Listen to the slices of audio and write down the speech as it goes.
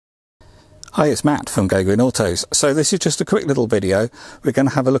Hi, it's Matt from Go Green Autos. So this is just a quick little video. We're going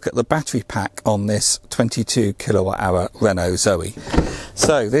to have a look at the battery pack on this 22 kilowatt hour Renault Zoe.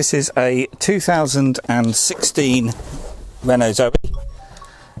 So this is a 2016 Renault Zoe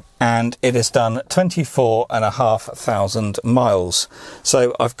and it has done 24,500 miles.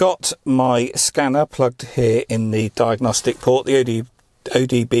 So I've got my scanner plugged here in the diagnostic port. The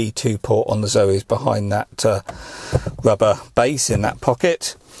ODB2 port on the Zoe is behind that rubber base in that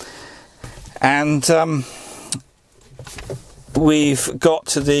pocket. And we've got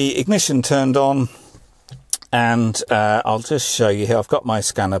the ignition turned on, and I'll just show you here. I've got my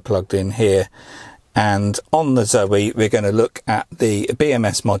scanner plugged in here, and on the Zoe we're going to look at the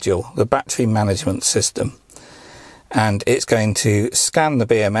BMS module, the battery management system, and it's going to scan the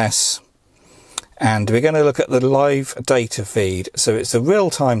BMS, and we're going to look at the live data feed. So it's the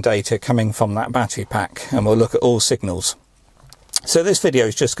real-time data coming from that battery pack, and we'll look at all signals. So this video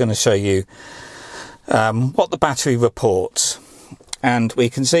is just going to show you what the battery reports, and we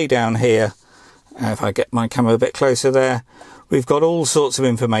can see down here, if I get my camera a bit closer there, we've got all sorts of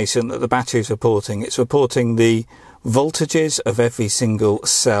information that the battery is reporting. It's reporting the voltages of every single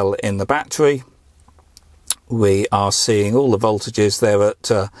cell in the battery. We are seeing all the voltages there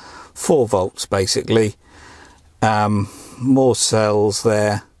at 4 volts basically, more cells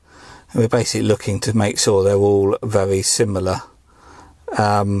there, and we're basically looking to make sure they're all very similar.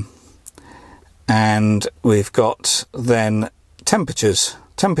 And we've got then temperatures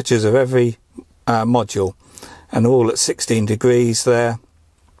of every module, and all at 16 degrees there.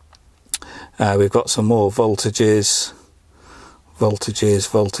 We've got some more voltages,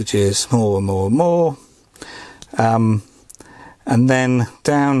 more and more and more. And then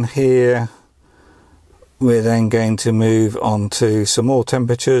down here we're then going to move on to some more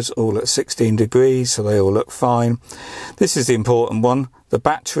temperatures, all at 16 degrees, so they all look fine. This is the important one, the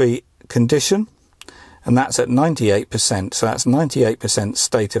battery condition, and that's at 98%, so that's 98%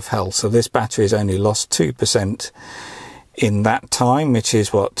 state of health. So this battery has only lost 2% in that time, which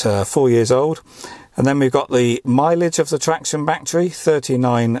is what, 4 years old. And then we've got the mileage of the traction battery,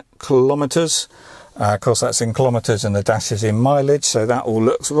 39 kilometers. Of course that's in kilometers and the dash is in mileage, so that all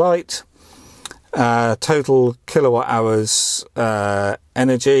looks right. Total kilowatt hours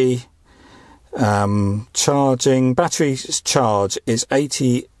energy, charging, battery's charge is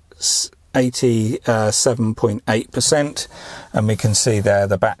 87.8%, and we can see there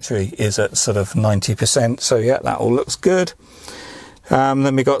the battery is at sort of 90%, so yeah, that all looks good.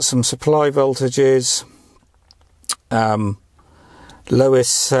 Then we got some supply voltages,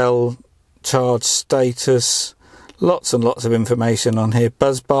 lowest cell charge status, lots and lots of information on here.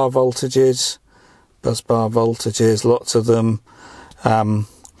 Buzz bar voltages, lots of them.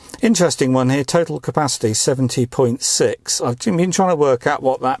 Interesting one here, total capacity 70.6. I've been trying to work out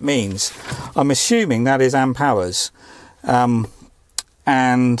what that means. I'm assuming that is amp hours, and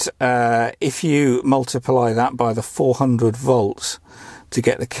if you multiply that by the 400 volts to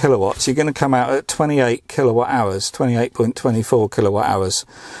get the kilowatts, you're going to come out at 28 kilowatt hours, 28.24 kilowatt hours,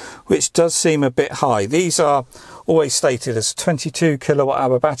 which does seem a bit high. These are always stated as 22 kilowatt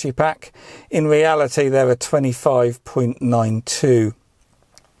hour battery pack. In reality they're a 25.92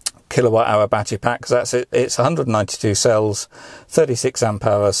 kilowatt hour battery pack, because that's it. It's 192 cells, 36 amp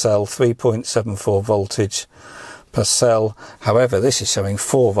hour cell, 3.74 voltage per cell. However, this is showing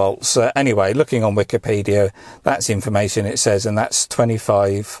 4 volts. Anyway, looking on Wikipedia, that's information it says, and that's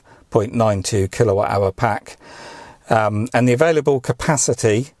 25.92 kilowatt hour pack. And the available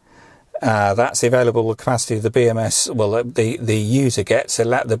capacity, that's the available capacity the BMS, well, the user gets, the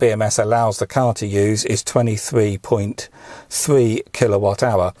BMS allows the car to use, is 23.3 kilowatt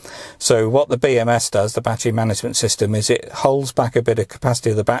hour. So what the BMS does, the battery management system, is it holds back a bit of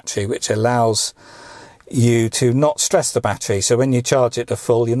capacity of the battery, which allows you to not stress the battery. So when you charge it to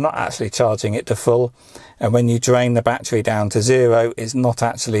full, you're not actually charging it to full, and when you drain the battery down to zero, it's not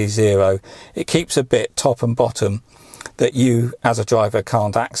actually zero. It keeps a bit top and bottom that you as a driver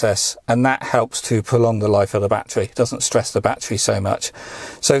can't access, and that helps to prolong the life of the battery. It doesn't stress the battery so much.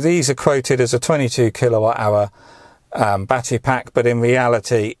 So these are quoted as a 22 kilowatt hour battery pack, but in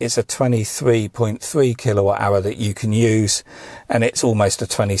reality it's a 23.3 kilowatt hour that you can use, and it's almost a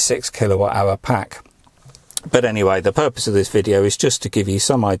 26 kilowatt hour pack. But anyway, the purpose of this video is just to give you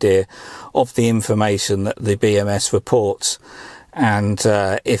some idea of the information that the BMS reports. And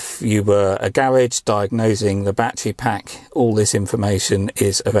if you were a garage diagnosing the battery pack, all this information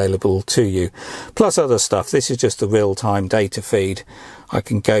is available to you, plus other stuff. This is just the real-time data feed. I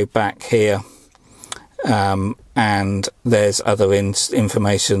can go back here, and there's other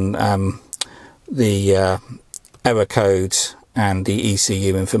information, the error codes and the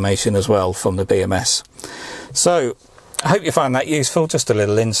ECU information as well from the BMS. So I hope you find that useful, just a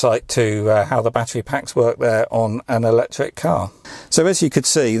little insight to how the battery packs work there on an electric car. So as you could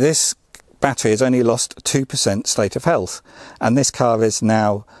see, this battery has only lost 2% state of health, and this car is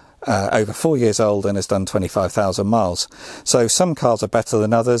now over 4 years old and has done 25,000 miles. So some cars are better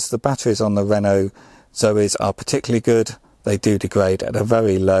than others. The batteries on the Renault Zoes are particularly good. They do degrade at a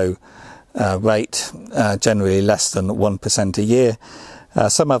very low rate, generally less than 1% a year.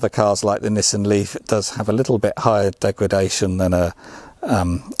 Some other cars like the Nissan Leaf does have a little bit higher degradation than a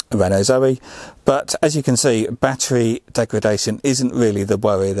Renault Zoe, but as you can see, battery degradation isn't really the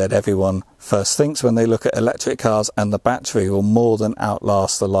worry that everyone first thinks when they look at electric cars, and the battery will more than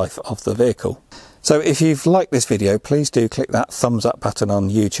outlast the life of the vehicle. So if you've liked this video, please do click that thumbs up button on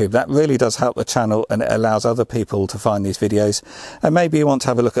YouTube. That really does help the channel, and it allows other people to find these videos. And maybe you want to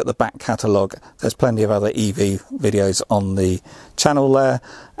have a look at the back catalogue. There's plenty of other EV videos on the channel there.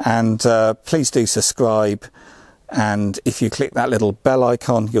 And please do subscribe. And if you click that little bell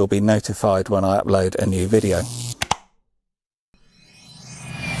icon, you'll be notified when I upload a new video.